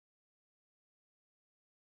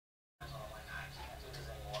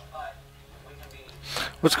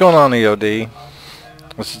What's going on, EOD?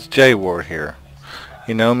 This is J Ward here.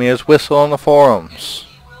 You know me as Whistle on the forums.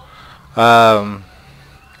 I've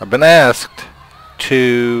been asked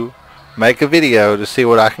to make a video to see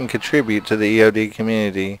what I can contribute to the EOD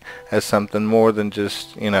community as something more than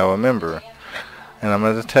just, a member. And I'm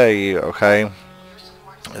going to tell you, okay,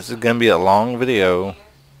 this is going to be a long video.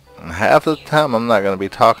 And half of the time I'm not going to be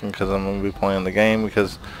talking because I'm going to be playing the game,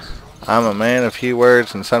 because I'm a man of few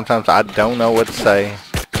words and sometimes I don't know what to say.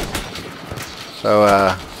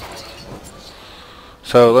 So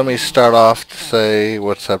let me start off to say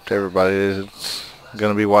what's up to everybody that's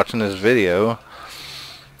going to be watching this video.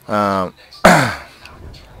 What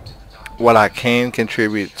I can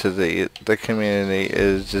contribute to the community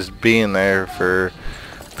is just being there for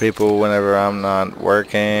people whenever I'm not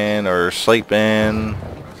working or sleeping,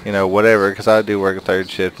 whatever, because I do work a third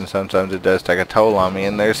shift and sometimes it does take a toll on me,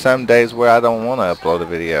 and there's some days where I don't want to upload a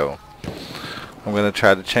video. I'm going to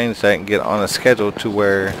try to change that and get on a schedule to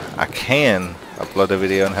where I can upload a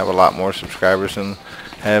video and have a lot more subscribers and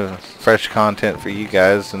have fresh content for you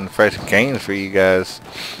guys and fresh games for you guys.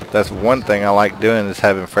 That's one thing I like doing, is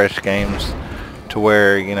having fresh games to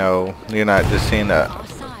where, you're not just seeing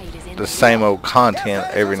the same old content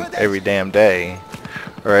every damn day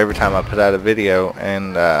or every time I put out a video.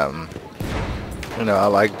 And I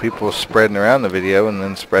like people spreading around the video and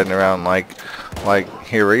then spreading around like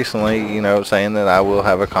here recently, saying that I will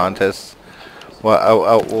have a contest. Well,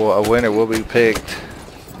 a winner will be picked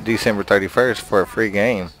December 31st for a free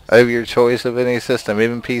game of your choice of any system,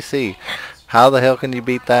 even PC. How the hell can you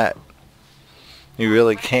beat that? You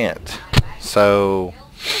really can't. So,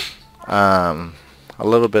 a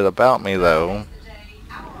little bit about me though.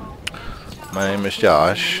 My name is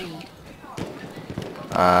Josh.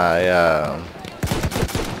 I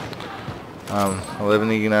live in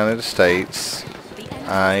the United States.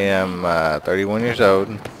 I am 31 years old.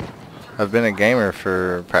 I've been a gamer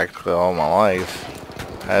for practically all my life.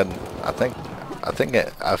 I think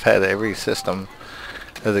I've had every system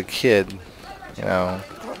as a kid. Had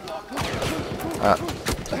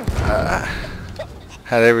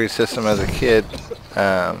every system as a kid.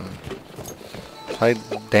 Played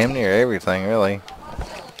damn near everything, really.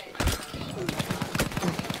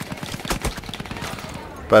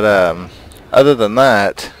 But other than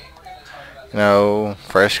that,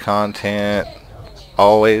 fresh content.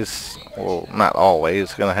 Always, well, not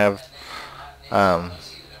always, gonna have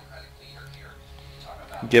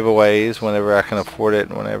giveaways whenever I can afford it,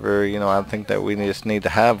 and whenever I think that we just need to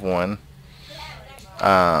have one.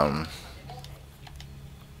 But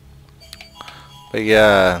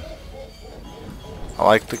yeah, I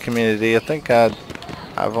like the community. I think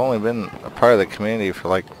I've only been a part of the community for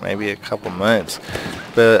like maybe a couple months.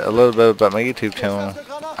 But a little bit about my YouTube channel.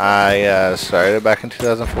 I started back in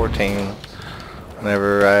 2014.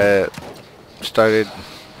 Whenever I started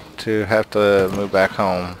to have to move back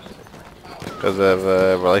home because of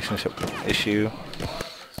a relationship issue,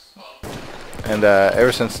 and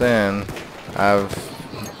ever since then, I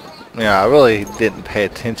really didn't pay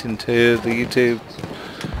attention to the YouTube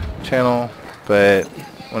channel. But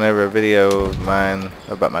whenever a video of mine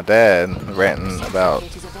about my dad ranting about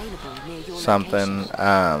something,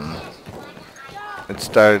 it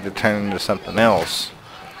started to turn into something else.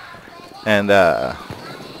 And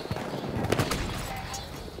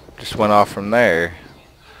just went off from there.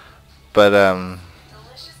 But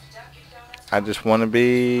I just want to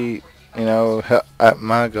be,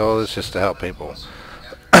 my goal is just to help people,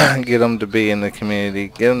 get them to be in the community,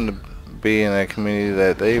 get them to be in a community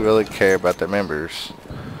that they really care about their members,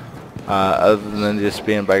 other than just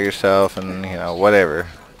being by yourself and whatever.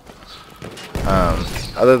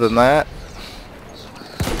 Other than that,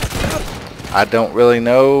 I don't really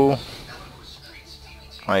know.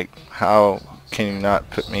 Like, how can you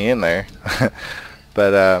not put me in there?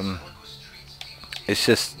 But it's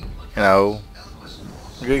just, a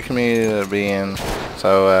good community to be in.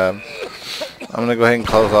 So I'm gonna go ahead and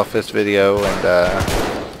close off this video, and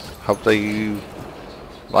hopefully you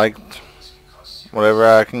liked whatever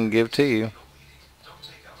I can give to you.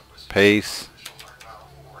 Peace.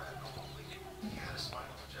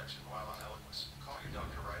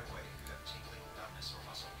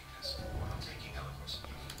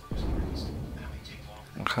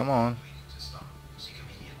 Come on.